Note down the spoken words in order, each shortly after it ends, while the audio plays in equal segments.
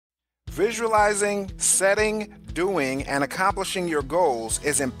Visualizing, setting, doing, and accomplishing your goals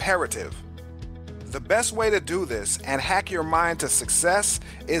is imperative. The best way to do this and hack your mind to success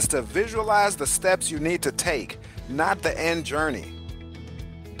is to visualize the steps you need to take, not the end journey.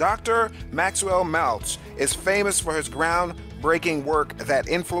 Dr. Maxwell Maltz is famous for his groundbreaking work that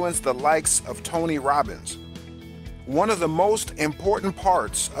influenced the likes of Tony Robbins. One of the most important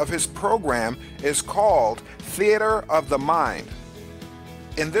parts of his program is called Theater of the Mind.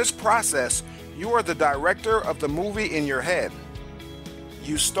 In this process, you are the director of the movie in your head.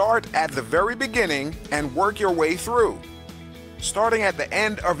 You start at the very beginning and work your way through. Starting at the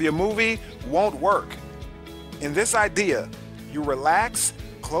end of your movie won't work. In this idea, you relax,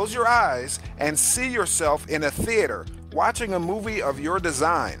 close your eyes, and see yourself in a theater watching a movie of your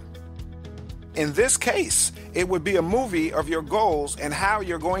design. In this case, it would be a movie of your goals and how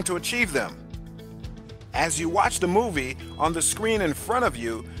you're going to achieve them. As you watch the movie, on the screen in front of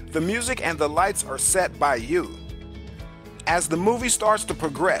you, the music and the lights are set by you. As the movie starts to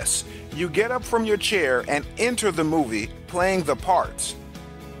progress, you get up from your chair and enter the movie playing the parts.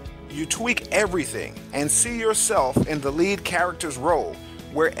 You tweak everything and see yourself in the lead character's role,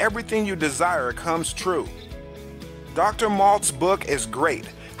 where everything you desire comes true. Dr. Maltz's book is great.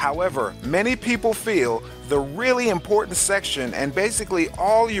 However, many people feel the really important section and basically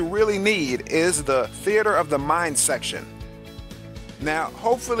all you really need is the Theater of the Mind section. Now,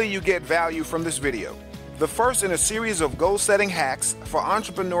 hopefully you get value from this video, the first in a series of goal-setting hacks for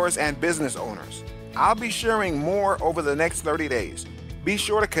entrepreneurs and business owners. I'll be sharing more over the next 30 days. Be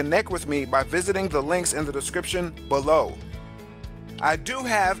sure to connect with me by visiting the links in the description below. I do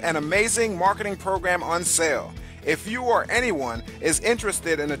have an amazing marketing program on sale. If you or anyone is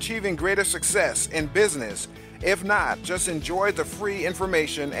interested in achieving greater success in business, if not, just enjoy the free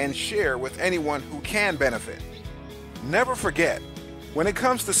information and share with anyone who can benefit. Never forget, when it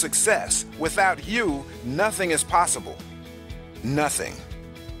comes to success, without you, nothing is possible. Nothing.